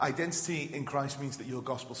Identity in Christ means that you're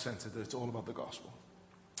gospel-centered, that it's all about the gospel.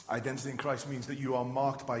 Identity in Christ means that you are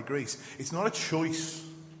marked by grace. It's not a choice.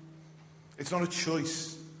 It's not a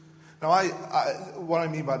choice. Now, what I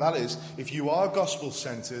mean by that is, if you are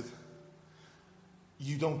gospel-centered,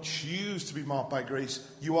 you don't choose to be marked by grace.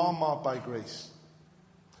 You are marked by grace.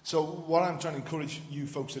 So what I'm trying to encourage you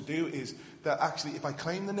folks to do is that actually, if I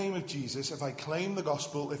claim the name of Jesus, if I claim the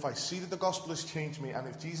gospel, if I see that the gospel has changed me, and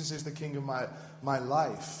if Jesus is the king of my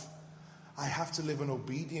life, I have to live in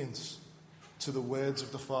obedience to the words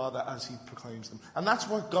of the Father as he proclaims them. And that's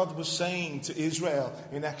what God was saying to Israel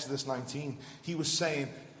in Exodus 19. He was saying,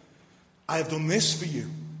 I have done this for you,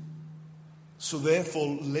 so therefore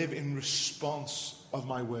live in response of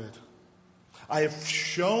my word. I have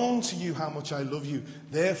shown to you how much I love you.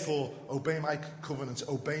 Therefore, obey my covenant,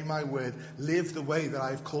 obey my word, live the way that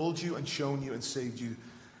I have called you and shown you and saved you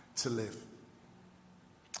to live.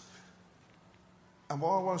 And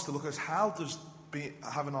what I want us to look at is how does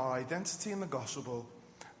having our identity in the gospel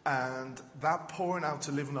and that pouring out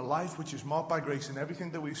to living a life which is marked by grace and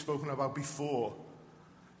everything that we've spoken about before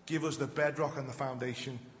give us the bedrock and the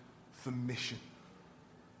foundation for mission.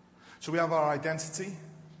 So we have our identity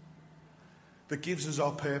that gives us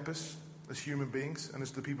our purpose as human beings and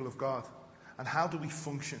as the people of God. And how do we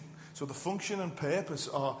function? So the function and purpose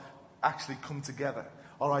are actually come together.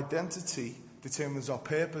 Our identity determines our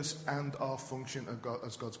purpose and our function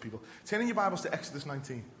as God's people. Turn in your Bibles to Exodus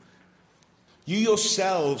 19. You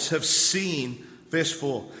yourselves have seen, verse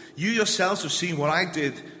 4, you yourselves have seen what I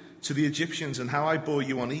did to the Egyptians and how I bore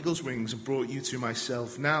you on eagle's wings and brought you to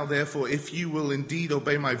myself. Now, therefore, if you will indeed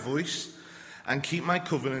obey my voice and keep my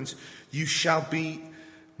covenant, you shall be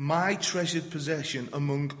my treasured possession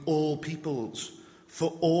among all peoples.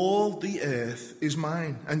 For all the earth is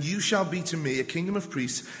mine, and you shall be to me a kingdom of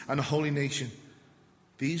priests and a holy nation.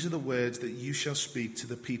 These are the words that you shall speak to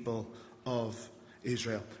the people of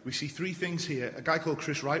Israel. We see three things here. A guy called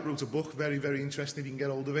Chris Wright wrote a book, very, very interesting, if you can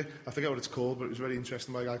get hold of it. I forget what it's called, but it was very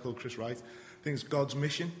interesting by a guy called Chris Wright. I think it's God's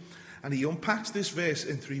Mission. And he unpacks this verse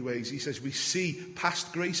in three ways. He says we see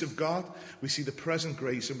past grace of God, we see the present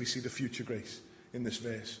grace, and we see the future grace in this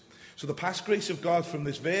verse. So the past grace of God from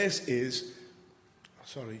this verse is,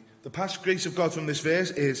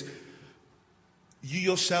 you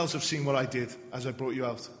yourselves have seen what I did as I brought you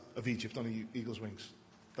out of Egypt on eagle's wings.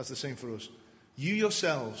 That's the same for us. You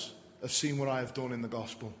yourselves have seen what I have done in the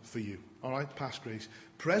gospel for you. All right, past grace.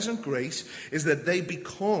 Present grace is that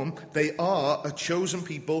they are a chosen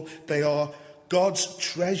people. They are God's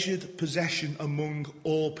treasured possession among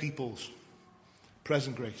all peoples.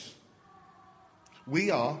 Present grace.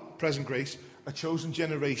 We are, present grace, a chosen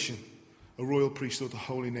generation, a royal priesthood, a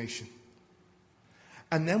holy nation.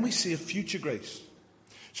 And then we see a future grace.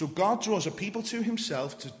 So God draws a people to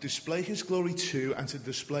himself to display his glory to and to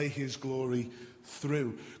display his glory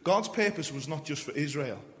through. God's purpose was not just for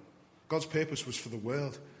Israel. God's purpose was for the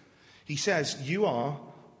world. He says, you are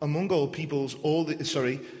among all peoples,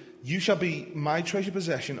 you shall be my treasured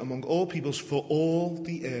possession among all peoples, for all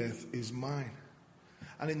the earth is mine.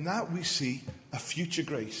 And in that we see a future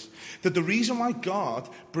grace. That the reason why God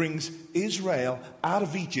brings Israel out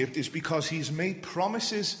of Egypt is because he's made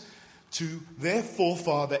promises to their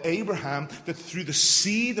forefather Abraham that through the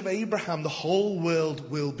seed of Abraham the whole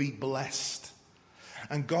world will be blessed.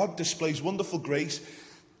 And God displays wonderful grace,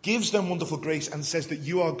 gives them wonderful grace, and says that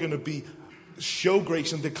you are going to show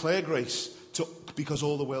grace and declare grace because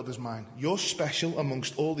all the world is mine. You're special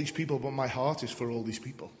amongst all these people, but my heart is for all these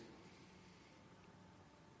people.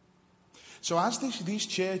 So as these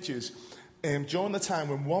churches, during the time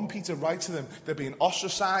when 1 Peter writes to them, they're being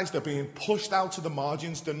ostracized, they're being pushed out to the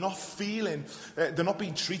margins, they're not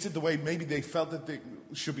being treated the way maybe they felt that they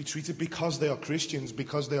should be treated because they are Christians,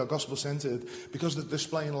 because they are gospel-centered, because they're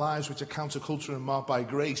displaying lives which are counterculture and marked by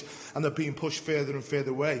grace, and they're being pushed further and further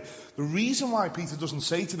away. The reason why Peter doesn't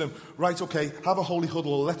say to them, right, okay, have a holy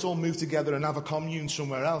huddle, or let's all move together and have a commune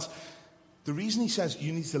somewhere else. The reason he says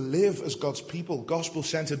you need to live as God's people,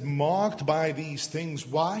 gospel-centered, marked by these things.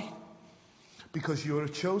 Why? Because you're a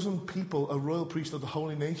chosen people, a royal priesthood, a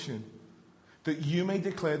holy nation, that you may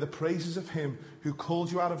declare the praises of him who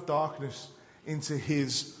called you out of darkness into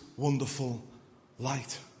his wonderful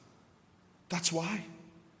light. That's why.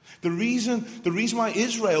 The reason why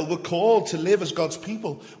Israel were called to live as God's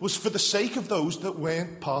people was for the sake of those that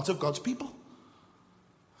weren't part of God's people.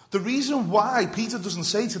 The reason why Peter doesn't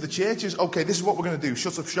say to the churches, okay, this is what we're going to do,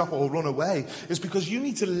 shut up shop or run away, is because you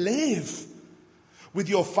need to live with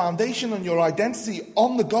your foundation and your identity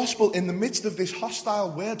on the gospel in the midst of this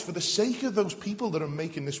hostile world for the sake of those people that are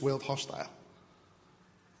making this world hostile.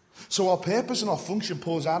 So our purpose and our function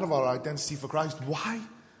pours out of our identity for Christ. Why?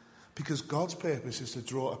 Because God's purpose is to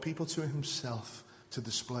draw a people to himself to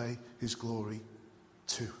display his glory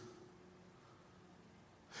too.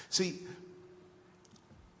 See,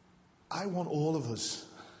 I want all of us,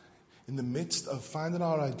 in the midst of finding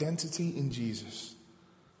our identity in Jesus,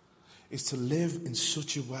 is to live in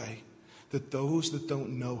such a way that those that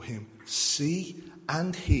don't know him see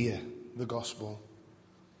and hear the gospel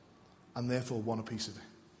and therefore want a piece of it.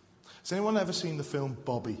 Has anyone ever seen the film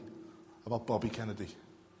Bobby, about Bobby Kennedy?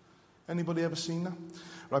 Anybody ever seen that?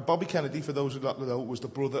 Right, Bobby Kennedy, for those who don't know, was the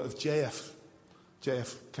brother of JF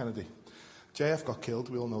Kennedy. JF got killed,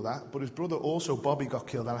 we all know that, but his brother also, Bobby, got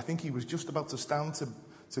killed, and I think he was just about to stand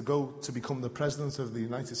to go to become the president of the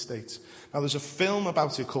United States. Now, there's a film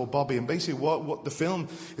about it called Bobby, and basically what the film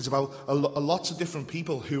is about, lots of different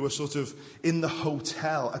people who were sort of in the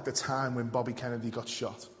hotel at the time when Bobby Kennedy got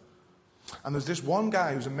shot. And there's this one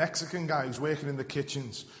guy who's a Mexican guy who's working in the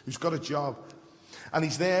kitchens, who's got a job, and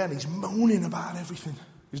he's there and he's moaning about everything.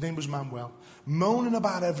 His name was Manuel. Moaning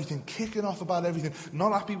about everything, kicking off about everything,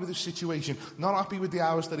 not happy with his situation, not happy with the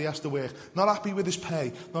hours that he has to work, not happy with his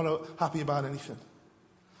pay, not happy about anything.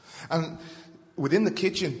 And within the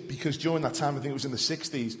kitchen, because during that time, I think it was in the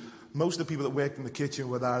 60s, most of the people that worked in the kitchen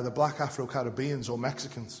were either black Afro-Caribbeans or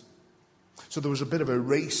Mexicans. So there was a bit of a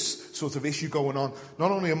race sort of issue going on,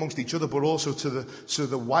 not only amongst each other, but also to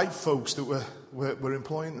the white folks that were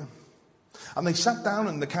employing them. And they sat down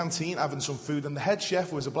in the canteen having some food, and the head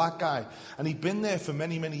chef was a black guy, and he'd been there for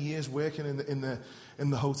many, many years working in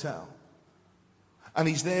the hotel. And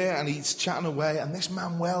he's there, and he's chatting away, and this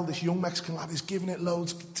Manuel, this young Mexican lad, is giving it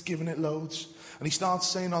loads. And he starts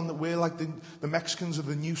saying on that we're like the Mexicans are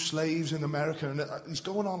the new slaves in America, and he's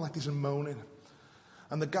going on like this and moaning.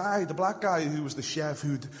 And the black guy who was the chef,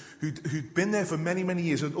 who'd been there for many, many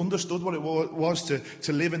years, had understood what it was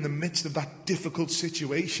to live in the midst of that difficult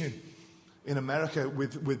situation in America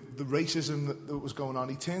with the racism that was going on.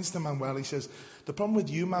 He turns to Manuel, he says, the problem with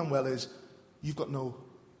you, Manuel, is you've got no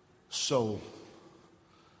soul.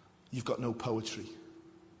 You've got no poetry.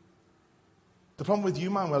 The problem with you,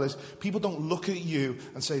 Manuel, is people don't look at you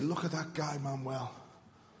and say, look at that guy, Manuel.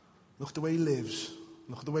 Look at the way he lives.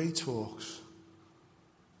 Look at the way he talks.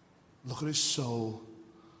 Look at his soul.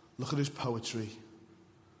 Look at his poetry.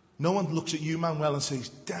 No one looks at you, Manuel, and says,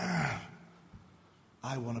 damn,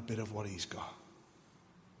 I want a bit of what he's got.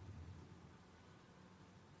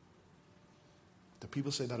 Do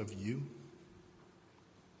people say that of you?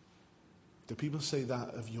 Do people say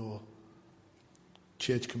that of your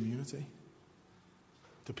church community?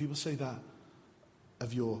 Do people say that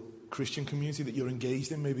of your Christian community that you're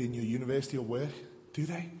engaged in, maybe in your university or work? Do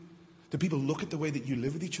they? Do people look at the way that you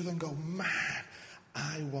live with each other and go, man,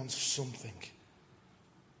 I want something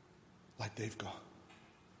like they've got?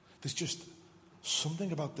 There's just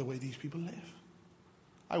something about the way these people live.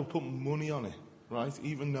 I will put money on it, right?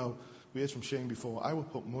 Even though we heard from Shane before, I will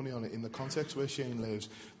put money on it in the context where Shane lives.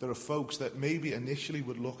 There are folks that maybe initially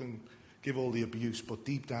would look and give all the abuse, but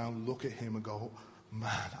deep down look at him and go,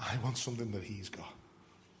 man, I want something that he's got.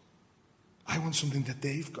 I want something that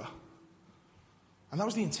they've got. And that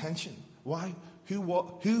was the intention. Why? Who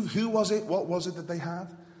was it? What was it that they had?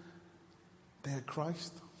 They had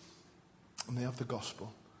Christ. And they have the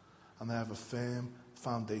gospel. And they have a firm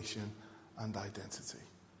foundation and identity.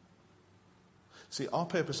 See, our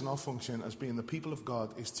purpose and our function as being the people of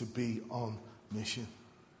God is to be on mission.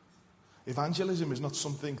 Evangelism is not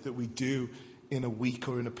something that we do in a week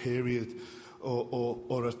or in a period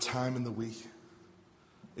or a time in the week.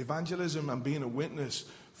 Evangelism and being a witness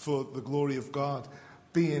for the glory of God,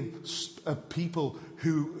 being a people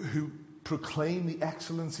who proclaim the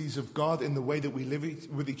excellencies of God in the way that we live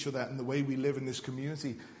with each other and the way we live in this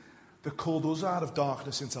community, that called us out of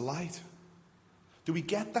darkness into light. Do we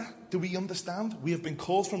get that? Do we understand? We have been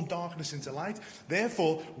called from darkness into light.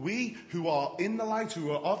 Therefore, we who are in the light,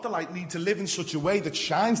 who are of the light, need to live in such a way that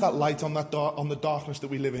shines that light on the darkness that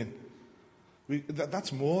we live in.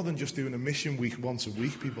 That's more than just doing a mission week once a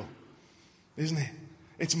week, people. Isn't it?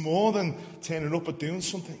 It's more than turning up or doing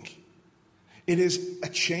something. It is a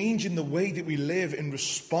change in the way that we live in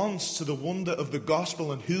response to the wonder of the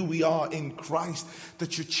gospel and who we are in Christ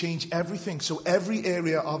that should change everything. So every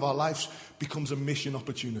area of our lives becomes a mission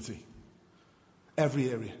opportunity.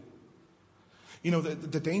 Every area. You know,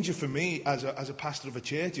 the danger for me as a pastor of a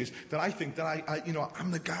church is that I think that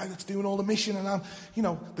I'm the guy that's doing all the mission, and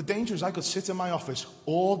the danger is I could sit in my office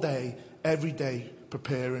all day, every day,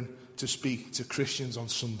 preparing to speak to Christians on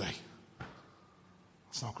Sunday.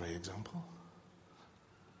 That's not a great example.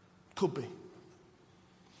 Could be.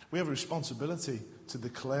 We have a responsibility to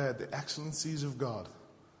declare the excellencies of God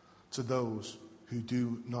to those who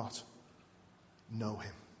do not know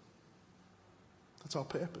him. That's our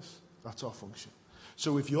purpose. That's our function.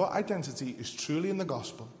 So if your identity is truly in the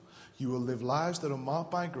gospel, you will live lives that are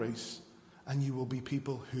marked by grace, and you will be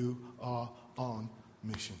people who are on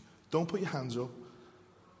mission. Don't put your hands up,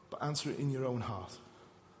 but answer it in your own heart.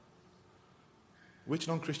 Which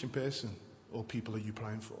non-Christian person or people are you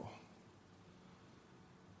praying for?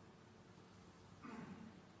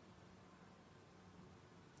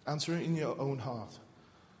 Answer it in your own heart.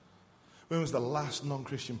 When was the last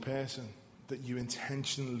non-Christian person that you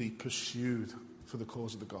intentionally pursued for the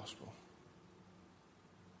cause of the gospel?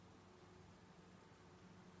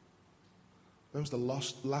 When was the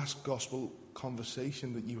last gospel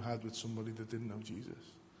conversation that you had with somebody that didn't know Jesus?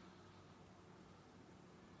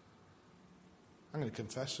 I'm going to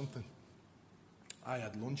confess something. I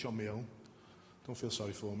had lunch on my own. Don't feel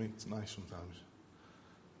sorry for me. It's nice sometimes.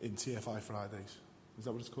 In TFI Fridays. Is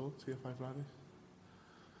that what it's called? TFI Fridays?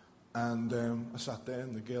 And I sat there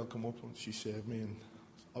and the girl come up and she served me and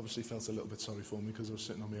obviously felt a little bit sorry for me because I was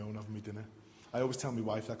sitting on my own having my dinner. I always tell my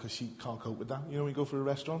wife that because she can't cope with that. You know, when we go for a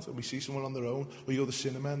restaurant and we see someone on their own, or you go to the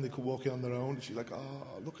cinema and they could walk in on their own, and she's like, oh,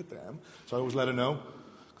 look at them. So I always let her know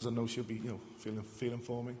because I know she'll be, feeling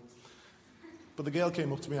for me. But the girl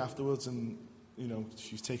came up to me afterwards and,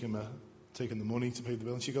 she's taking the money to pay the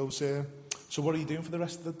bill, and she goes, so what are you doing for the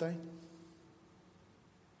rest of the day?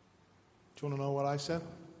 Do you want to know what I said?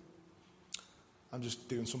 I'm just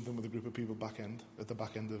doing something with a group of people at the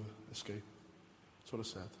back end of Escape. That's what I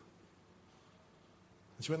said.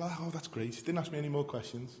 And she went, oh, that's great. She didn't ask me any more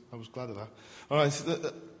questions. I was glad of that. All right.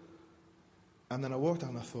 And then I walked down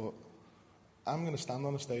and I thought, I'm going to stand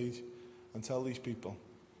on a stage and tell these people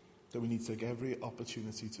that we need to take every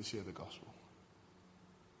opportunity to share the gospel.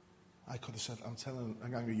 I could have said, I'm telling a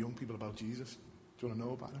gang of young people about Jesus. Do you want to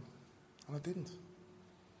know about him? And I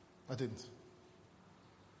didn't.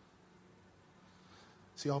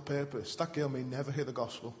 See, our purpose, that girl may never hear the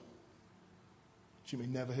gospel. She may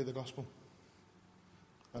never hear the gospel.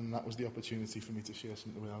 And that was the opportunity for me to share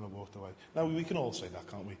something with her, and I walked away. Now, we can all say that,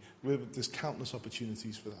 can't we? There's countless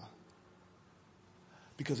opportunities for that.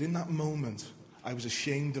 Because in that moment, I was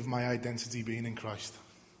ashamed of my identity being in Christ.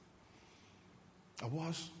 I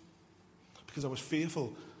was. Because I was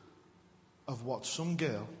fearful of what some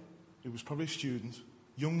girl, who was probably a student,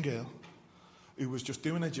 young girl, who was just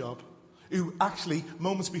doing her job, who actually,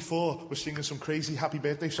 moments before, was singing some crazy happy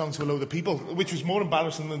birthday song to a load of people, which was more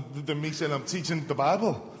embarrassing than me saying I'm teaching the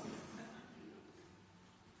Bible.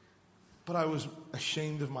 But I was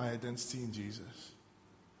ashamed of my identity in Jesus.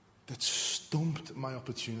 That stumped my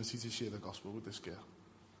opportunity to share the gospel with this girl.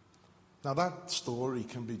 Now that story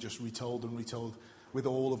can be just retold and retold with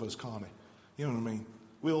all of us, can't it? You know what I mean?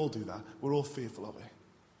 We all do that. We're all fearful of it.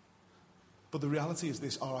 But the reality is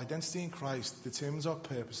this: our identity in Christ determines our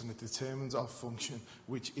purpose and it determines our function,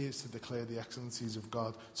 which is to declare the excellencies of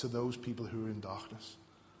God to those people who are in darkness.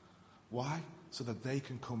 Why? So that they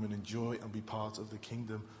can come and enjoy and be part of the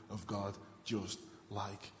kingdom of God just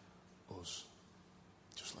like us.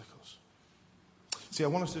 Just like us. See, I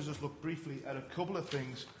want us to just look briefly at a couple of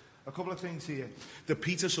things here that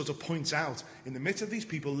Peter sort of points out. In the midst of these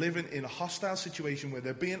people living in a hostile situation where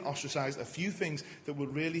they're being ostracized, a few things that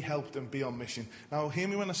would really help them be on mission. Now, hear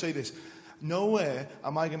me when I say this. Nowhere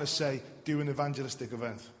am I going to say, do an evangelistic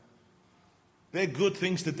event. They're good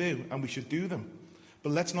things to do, and we should do them.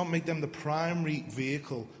 But let's not make them the primary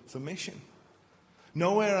vehicle for mission.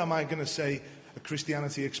 Nowhere am I going to say a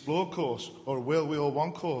Christianity Explore course, or a Will We All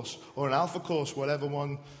Want course, or an Alpha course, whatever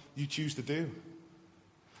one you choose to do.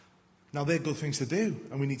 Now, they're good things to do,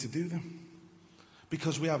 and we need to do them.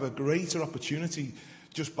 Because we have a greater opportunity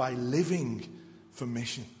just by living for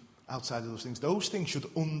mission outside of those things. Those things should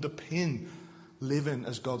underpin living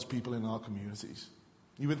as God's people in our communities.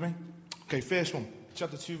 You with me? Okay, first one.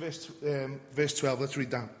 Chapter 2, verse 12. Let's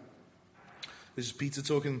read that. This is Peter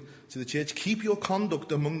talking to the church. Keep your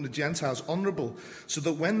conduct among the Gentiles honourable, so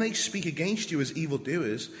that when they speak against you as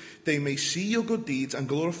evildoers, they may see your good deeds and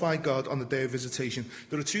glorify God on the day of visitation.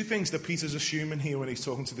 There are two things that Peter's assuming here when he's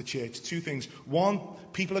talking to the church. Two things. One,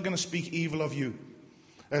 people are going to speak evil of you.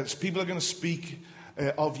 People are going to speak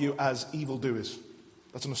of you as evildoers.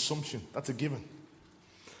 That's an assumption. That's a given.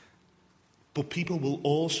 But people will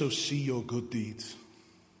also see your good deeds.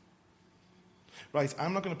 Right,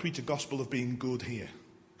 I'm not going to preach a gospel of being good here,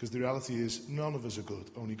 because the reality is none of us are good,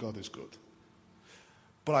 only God is good.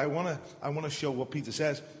 But I want to show what Peter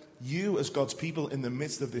says. You, as God's people in the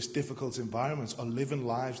midst of this difficult environment, are living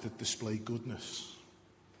lives that display goodness,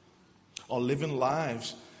 are living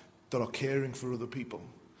lives that are caring for other people,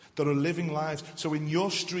 that are living lives. So in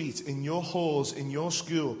your street, in your halls, in your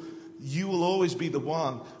school, you will always be the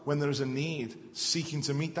one, when there is a need, seeking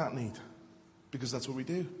to meet that need. because that's what we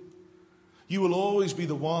do. You will always be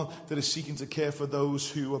the one that is seeking to care for those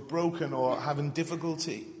who are broken or having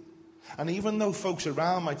difficulty. And even though folks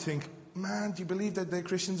around might think, man, do you believe that they're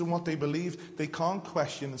Christians and what they believe? They can't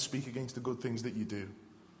question and speak against the good things that you do.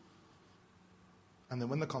 And then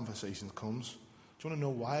when the conversation comes, do you want to know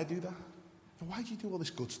why I do that? Why do you do all this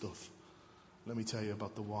good stuff? Let me tell you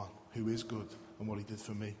about the one who is good and what he did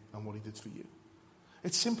for me and what he did for you.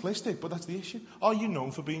 It's simplistic, but that's the issue. Are you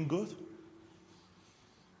known for being good?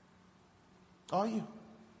 Are you?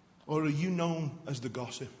 Or are you known as the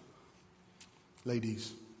gossip?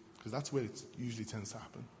 Ladies, because that's where it usually tends to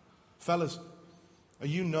happen. Fellas, are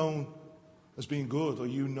you known as being good, or are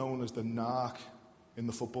you known as the narc in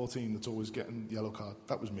the football team that's always getting the yellow card?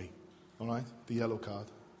 That was me, all right? The yellow card.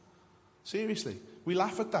 Seriously, we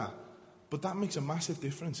laugh at that, but that makes a massive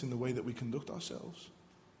difference in the way that we conduct ourselves.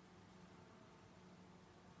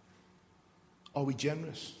 Are we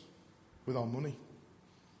generous with our money?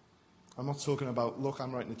 I'm not talking about, look,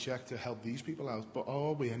 I'm writing a check to help these people out, but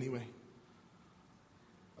are we anyway?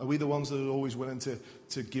 Are we the ones that are always willing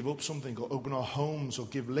to give up something, or open our homes, or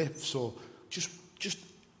give lifts, or just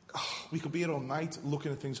we could be here all night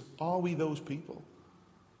looking at things. Are we those people?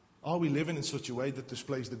 Are we living in such a way that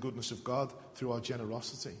displays the goodness of God through our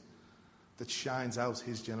generosity, that shines out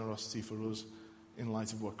his generosity for us in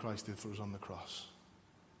light of what Christ did for us on the cross?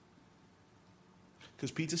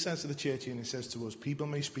 Because Peter says to the church here, and he says to us, people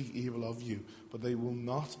may speak evil of you, but they will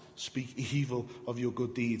not speak evil of your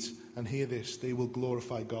good deeds. And hear this, they will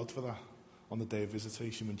glorify God for that on the day of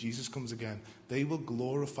visitation. When Jesus comes again, they will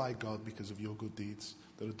glorify God because of your good deeds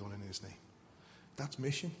that are done in his name. That's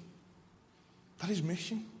mission. That is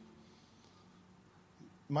mission.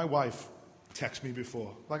 My wife texted me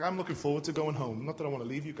before. Like, I'm looking forward to going home. Not that I want to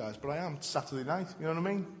leave you guys, but I am. It's Saturday night, you know what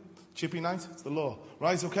I mean? Chippy night, it's the law.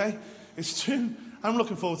 Right, okay? It's true. I'm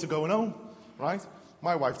looking forward to going home, right?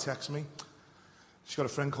 My wife texts me. She's got a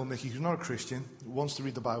friend called Nikki who's not a Christian, who wants to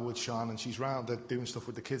read the Bible with Sean, and she's round there doing stuff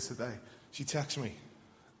with the kids today. She texts me,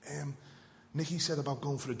 Nikki said about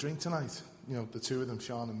going for a drink tonight. You know, the two of them,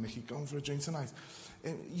 Sean and Nikki, going for a drink tonight.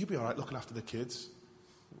 You'd be all right looking after the kids.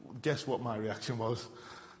 Guess what my reaction was?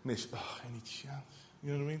 Nish, any chance?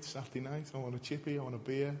 You know what I mean? Saturday night, I want a chippy, I want a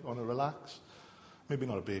beer, I want to relax. Maybe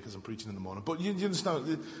not a beer because I'm preaching in the morning, but you understand,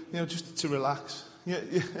 you know, just to relax. Yeah,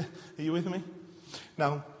 are you with me?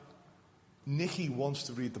 Now, Nikki wants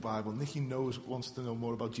to read the Bible. Nikki wants to know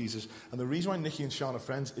more about Jesus. And the reason why Nikki and Sean are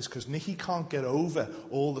friends is because Nikki can't get over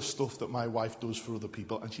all the stuff that my wife does for other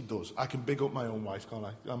people, and she does. I can big up my own wife, can't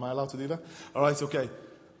I? Am I allowed to do that? All right, okay.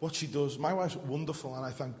 What she does, my wife's wonderful, and I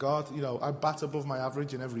thank God, you know, I bat above my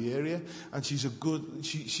average in every area, and she's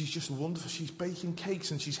just wonderful. She's baking cakes,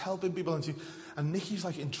 and she's helping people, and Nikki's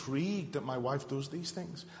like intrigued that my wife does these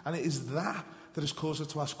things. And it is that has caused her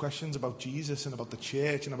to ask questions about Jesus and about the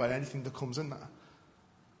church and about anything that comes in that.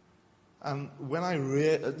 And when I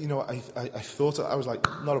thought, I was like,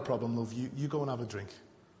 not a problem, love, you go and have a drink.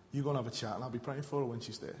 You go and have a chat, and I'll be praying for her when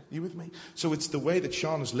she's there. Are you with me? So it's the way that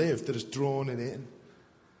Sean has lived that has drawn it in.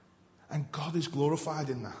 And God is glorified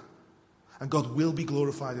in that. And God will be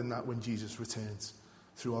glorified in that when Jesus returns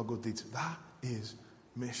through our good deeds. That is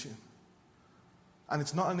mission. And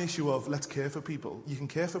it's not an issue of let's care for people. You can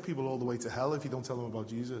care for people all the way to hell if you don't tell them about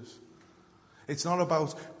Jesus. It's not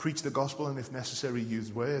about preach the gospel and if necessary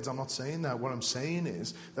use words. I'm not saying that. What I'm saying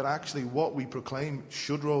is that actually what we proclaim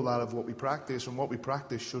should roll out of what we practice, and what we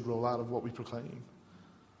practice should roll out of what we proclaim.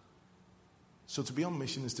 So to be on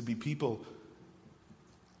mission is to be people,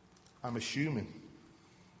 I'm assuming,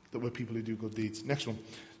 that we're people who do good deeds. Next one,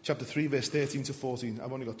 chapter 3, verse 13 to 14.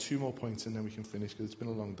 I've only got 2 more points and then we can finish because it's been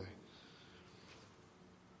a long day.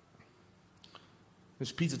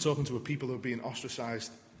 There's Peter talking to a people who are being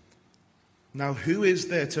ostracized. Now, who is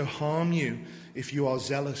there to harm you if you are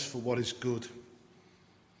zealous for what is good?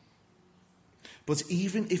 But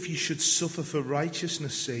even if you should suffer for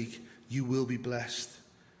righteousness' sake, you will be blessed.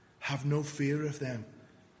 Have no fear of them,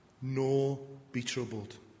 nor be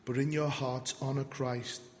troubled. But in your hearts honour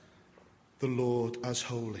Christ, the Lord, as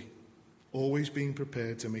holy, always being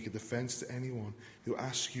prepared to make a defence to anyone who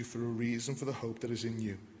asks you for a reason for the hope that is in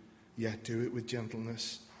you, yet do it with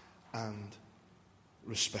gentleness and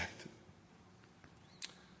respect.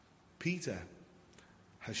 Peter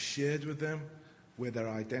has shared with them where their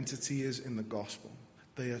identity is in the gospel.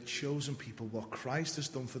 They are chosen people. What Christ has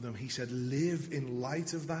done for them, he said, live in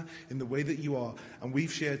light of that, in the way that you are. And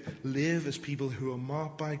we've shared, live as people who are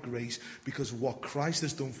marked by grace because of what Christ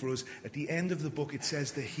has done for us. At the end of the book, it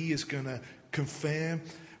says that he is going to confirm,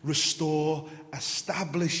 restore,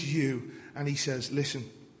 establish you. And he says, listen,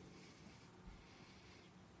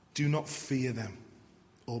 do not fear them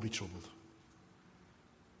or be troubled.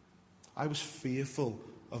 I was fearful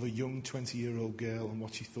of a young 20-year-old girl and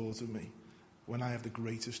what she thought of me when I have the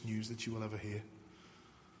greatest news that you will ever hear.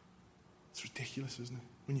 It's ridiculous, isn't it,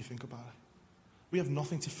 when you think about it? We have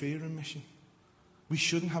nothing to fear in mission. We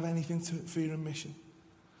shouldn't have anything to fear in mission.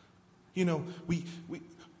 You know, we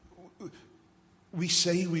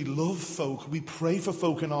say we love folk, we pray for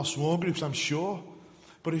folk in our small groups, I'm sure.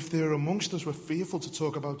 But if they're amongst us, we're fearful to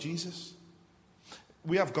talk about Jesus.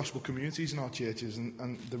 We have gospel communities in our churches,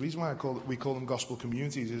 and the reason why we call them gospel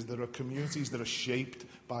communities is there are communities that are shaped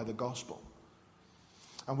by the gospel.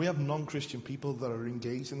 And we have non-Christian people that are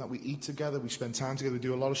engaged in that. We eat together, we spend time together, we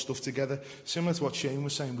do a lot of stuff together. Similar to what Shane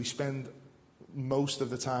was saying, we spend most of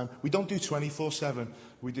the time, we don't do 24/7,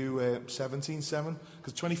 we do 17/7,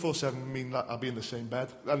 because 24/7 mean that I'll be in the same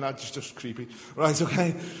bed, and that's just creepy. Right,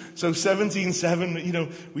 okay, so 17/7, you know,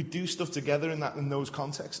 we do stuff together in those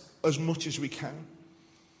contexts as much as we can.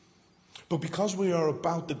 But because we are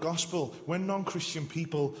about the gospel, when non-Christian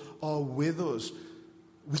people are with us,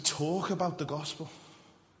 we talk about the gospel.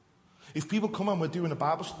 If people come and we're doing a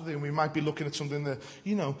Bible study and we might be looking at something that,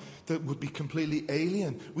 you know, that would be completely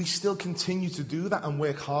alien, we still continue to do that and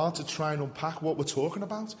work hard to try and unpack what we're talking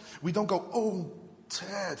about. We don't go, oh,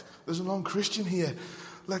 Ted, there's a non-Christian here.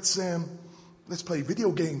 Let's play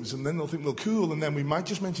video games, and then they'll think we're cool, and then we might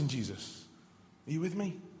just mention Jesus. Are you with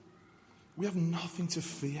me? We have nothing to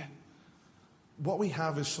fear. What we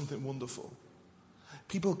have is something wonderful.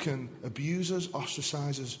 People can abuse us,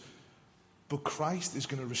 ostracize us, but Christ is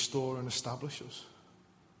going to restore and establish us.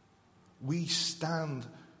 We stand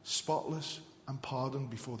spotless and pardoned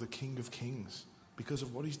before the King of Kings because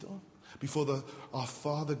of what he's done. Before our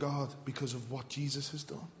Father God because of what Jesus has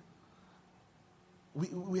done.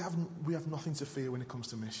 We have nothing to fear when it comes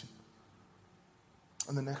to mission.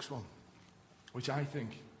 And the next one, which I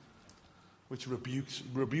think, which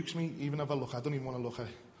rebukes me even if I don't even want to look at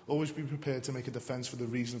it. Always be prepared to make a defense for the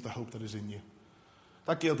reason of the hope that is in you.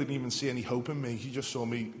 That girl didn't even see any hope in me. She just saw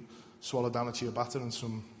me swallow down a ciabatta and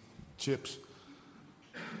some chips.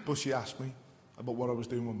 But she asked me about what I was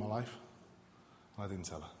doing with my life. And I didn't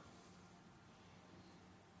tell her.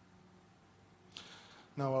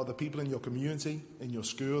 Now, are the people in your community, in your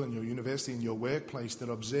school, in your university, in your workplace that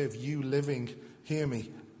observe you living, hear me,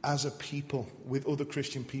 as a people with other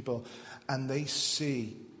Christian people, and they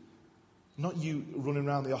see not you running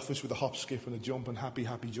around the office with a hop, skip and a jump and happy,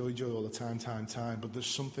 joy all the time, but there's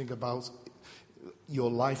something about your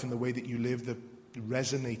life and the way that you live that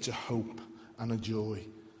resonates a hope and a joy.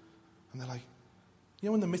 And they're like, you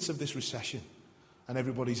know, in the midst of this recession and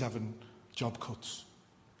everybody's having job cuts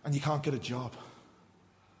and you can't get a job,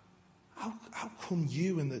 how come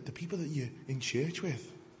you and the people that you're in church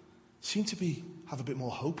with seem to have a bit more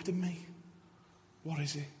hope than me? What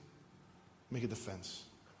is it? Make a defense.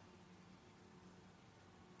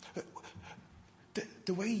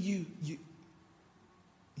 The way you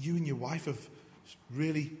and your wife have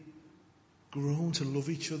really grown to love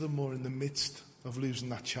each other more in the midst of losing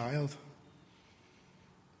that child.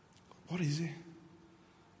 What is it?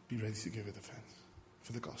 Be ready to give a defense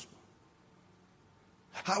for the gospel.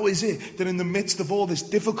 How is it that in the midst of all this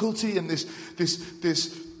difficulty and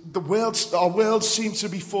our world seems to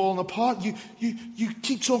be falling apart, you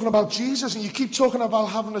keep talking about Jesus, and you keep talking about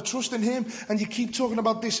having a trust in him, and you keep talking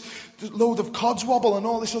about this load of codswobble and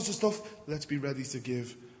all this sort of stuff. Let's be ready to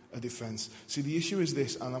give a defense. See, the issue is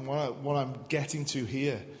this, and what I'm getting to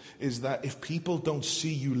here is that if people don't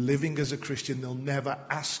see you living as a Christian, they'll never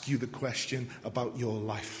ask you the question about your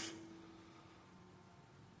life.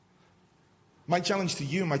 My challenge to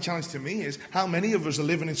you, my challenge to me is, how many of us are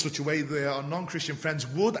living in such a way that our non-Christian friends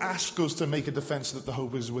would ask us to make a defense that the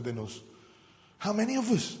hope is within us? How many of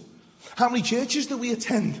us? How many churches do we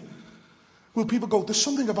attend? Will people go, there's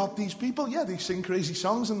something about these people? Yeah, they sing crazy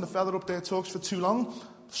songs and the fella up there talks for too long.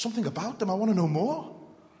 There's something about them, I want to know more.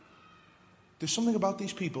 There's something about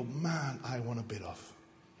these people, man, I want a bit of.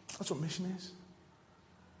 That's what mission is.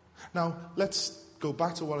 Now, let's go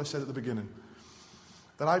back to what I said at the beginning.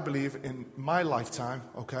 That I believe in my lifetime,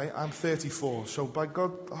 okay, I'm 34, so by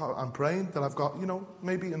God, I'm praying that I've got,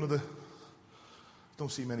 maybe another,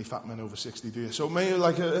 don't see many fat men over 60, do you? So maybe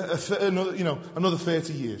like another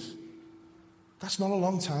 30 years. That's not a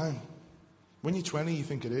long time. When you're 20, you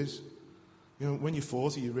think it is. When you're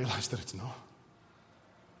 40, you realise that it's not.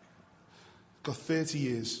 Got 30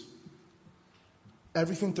 years.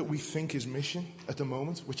 Everything that we think is mission at the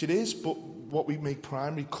moment, which it is, but what we make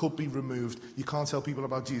primary could be removed. You can't tell people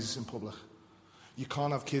about Jesus in public. You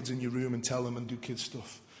can't have kids in your room and tell them and do kids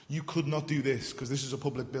stuff. You could not do this because this is a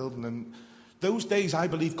public building, and those days, I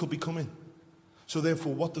believe, could be coming. So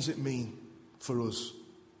therefore, what does it mean for us?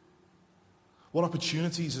 What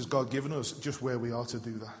opportunities has God given us just where we are to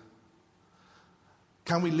do that?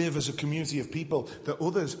 Can we live as a community of people that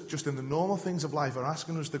others, just in the normal things of life, are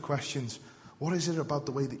asking us the questions, what is it about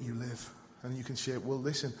the way that you live? And you can share, well,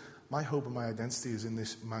 listen, my hope and my identity is in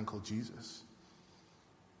this man called Jesus.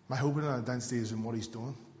 My hope and identity is in what he's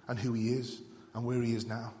done and who he is and where he is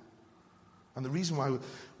now. And the reason why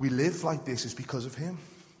we live like this is because of him.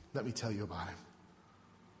 Let me tell you about him.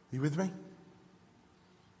 Are you with me?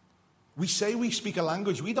 We say we speak a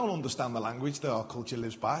language. We don't understand the language that our culture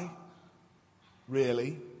lives by.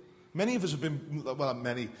 Really. Many of us have been,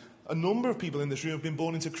 a number of people in this room have been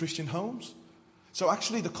born into Christian homes. So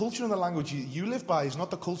actually the culture and the language you live by is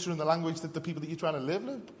not the culture and the language that the people that you're trying to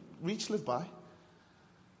live by.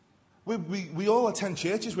 We all attend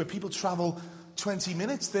churches where people travel 20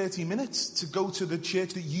 minutes, 30 minutes to go to the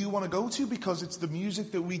church that you want to go to because it's the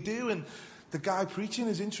music that we do and the guy preaching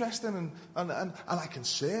is interesting and I can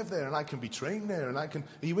serve there and I can be trained there and are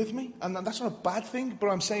you with me? And that's not a bad thing, but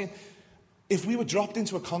I'm saying if we were dropped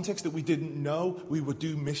into a context that we didn't know, we would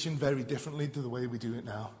do mission very differently to the way we do it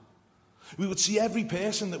now. We would see every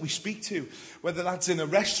person that we speak to, whether that's in a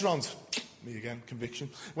restaurant, me again, conviction,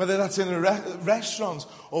 whether that's in a restaurant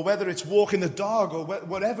or whether it's walking the dog or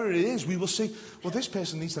whatever it is, we will see, well, this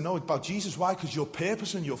person needs to know about Jesus. Why? Because your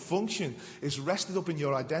purpose and your function is rested up in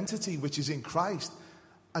your identity, which is in Christ.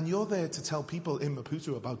 And you're there to tell people in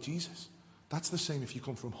Maputo about Jesus. That's the same if you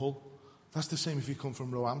come from Hull. That's the same if you come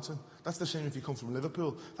from Roehampton. That's the same if you come from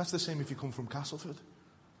Liverpool. That's the same if you come from Castleford.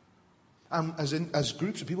 As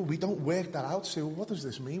groups of people, we don't work that out to say, well, what does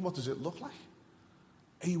this mean? What does it look like?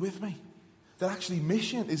 Are you with me? That actually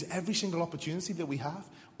mission is every single opportunity that we have.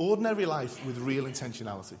 Ordinary life with real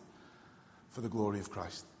intentionality for the glory of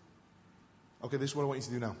Christ. Okay, this is what I want you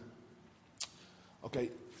to do now.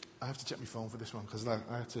 Okay, I have to check my phone for this one because I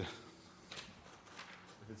have to... If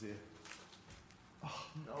it's here. Oh,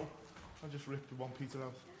 no. I just ripped the 1 Peter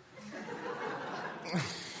out.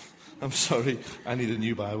 I'm sorry. I need a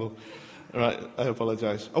new Bible. All right, I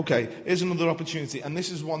apologise. Okay, here's another opportunity, and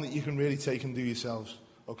this is one that you can really take and do yourselves,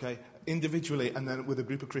 okay? Individually, and then with a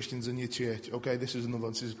group of Christians in your church, okay? This is another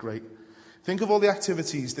one. This is great. Think of all the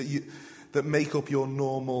activities that make up your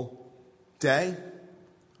normal day,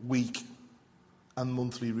 week, and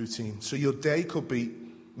monthly routine. So your day could be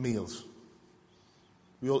meals.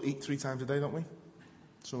 We all eat 3 times a day, don't we?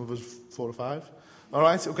 Some of us 4 or 5. All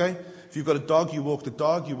right, okay? If you've got a dog, you walk the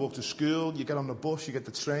dog, you walk to school, you get on the bus, you get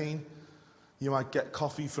the train. You might get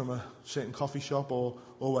coffee from a certain coffee shop or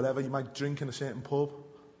whatever. You might drink in a certain pub.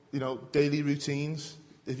 You know, daily routines.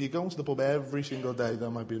 If you're going to the pub every single day,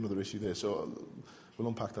 there might be another issue there. So we'll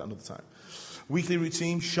unpack that another time. Weekly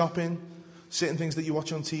routine, shopping, certain things that you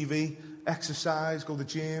watch on TV, exercise, go to the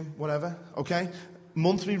gym, whatever. Okay?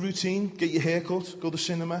 Monthly routine, get your hair cut, go to the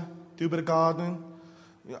cinema, do a bit of gardening.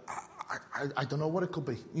 You know, I don't know what it could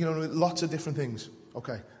be. You know, lots of different things.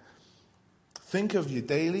 Okay. Think of your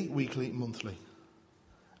daily, weekly, monthly.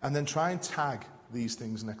 And then try and tag these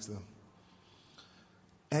things next to them.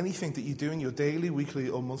 Anything that you do in your daily, weekly,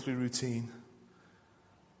 or monthly routine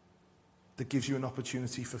that gives you an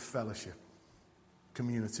opportunity for fellowship,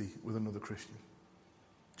 community with another Christian.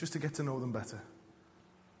 Just to get to know them better.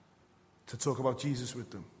 To talk about Jesus with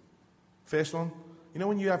them. First one, you know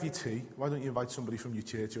when you have your tea, why don't you invite somebody from your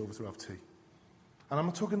church over to have tea? And I'm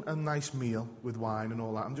not talking a nice meal with wine and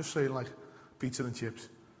all that. I'm just saying like pizza and chips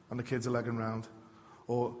and the kids are legging round.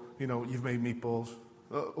 Or, you know, you've made meatballs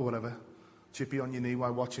or whatever. Chippy on your knee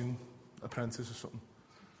while watching Apprentice or something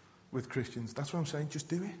with Christians. That's what I'm saying. Just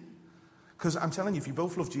do it. Because I'm telling you, if you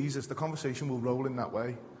both love Jesus, the conversation will roll in that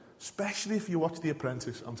way. Especially if you watch The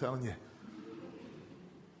Apprentice, I'm telling you. Are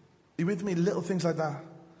you with me? Little things like that.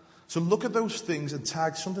 So look at those things and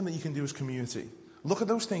tag something that you can do as community. Look at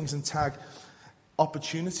those things and tag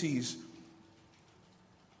opportunities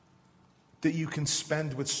that you can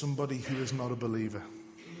spend with somebody who is not a believer.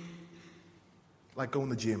 Like going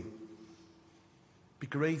to the gym. Be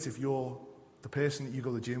great if you're the person that you go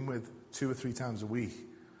to the gym with 2 or 3 times a week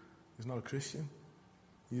is not a Christian.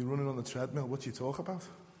 You're running on the treadmill, what do you talk about?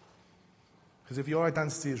 Because if your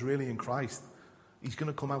identity is really in Christ, he's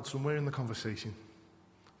going to come out somewhere in the conversation.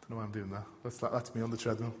 I don't know why I'm doing that. That's me on the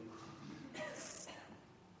treadmill.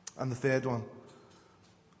 And the third one,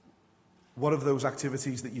 what of those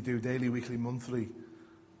activities that you do daily, weekly, monthly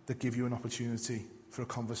that give you an opportunity for a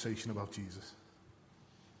conversation about Jesus?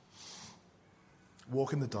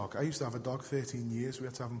 Walking the dog. I used to have a dog 13 years. We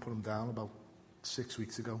had to have him put him down about 6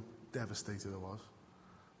 weeks ago. Devastated I was.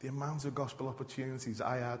 The amount of gospel opportunities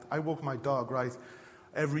I had. I walk my dog, right,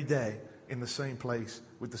 every day in the same place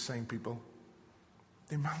with the same people.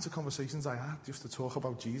 The amount of conversations I had just to talk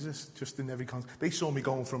about Jesus, just in every They saw me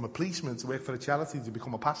going from a policeman to work for a charity to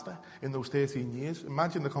become a pastor in those 13 years.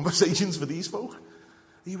 Imagine the conversations for these folk.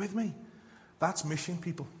 Are you with me? That's mission,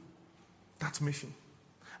 people. That's mission.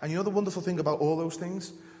 And you know the wonderful thing about all those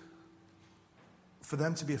things? For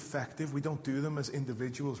them to be effective, we don't do them as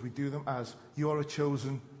individuals. We do them as, you are a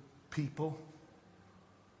chosen people.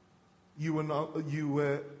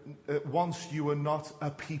 Once you were not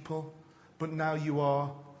a people, but now you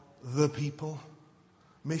are the people.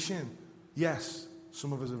 Mission, yes,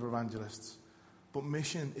 some of us are evangelists, but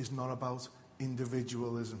mission is not about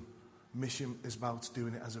individualism. Mission is about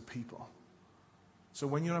doing it as a people. So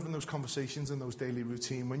when you're having those conversations in those daily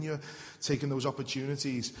routine, when you're taking those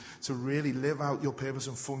opportunities to really live out your purpose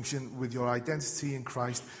and function with your identity in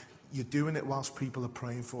Christ, you're doing it whilst people are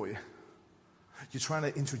praying for you. You're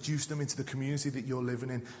trying to introduce them into the community that you're living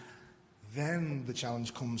in. Then the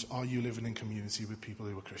challenge comes, are you living in community with people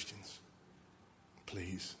who are Christians?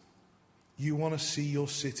 Please. You want to see your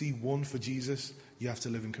city won for Jesus, you have to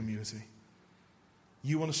live in community.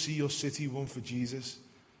 You want to see your city won for Jesus,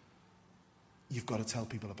 you've got to tell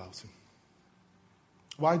people about him.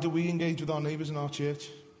 Why do we engage with our neighbours in our church?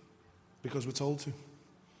 Because we're told to.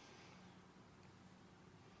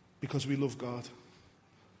 Because we love God.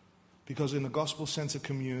 Because in a gospel-centred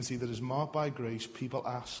community that is marked by grace, people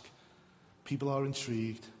ask, people are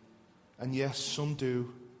intrigued, and yes, some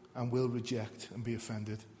do and will reject and be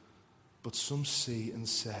offended, but some see and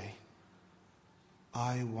say,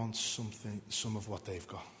 I want some of what they've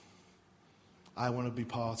got. I want to be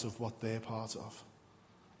part of what they're part of.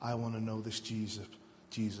 I want to know this Jesus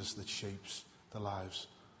that shapes the lives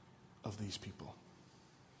of these people.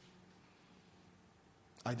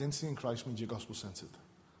 Identity in Christ means you're gospel-centred.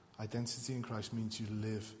 Identity in Christ means you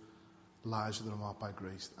live lives that are marked by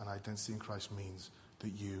grace. And identity in Christ means that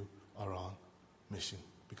you are on mission.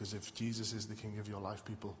 Because if Jesus is the King of your life,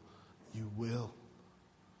 people, you will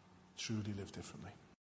truly live differently.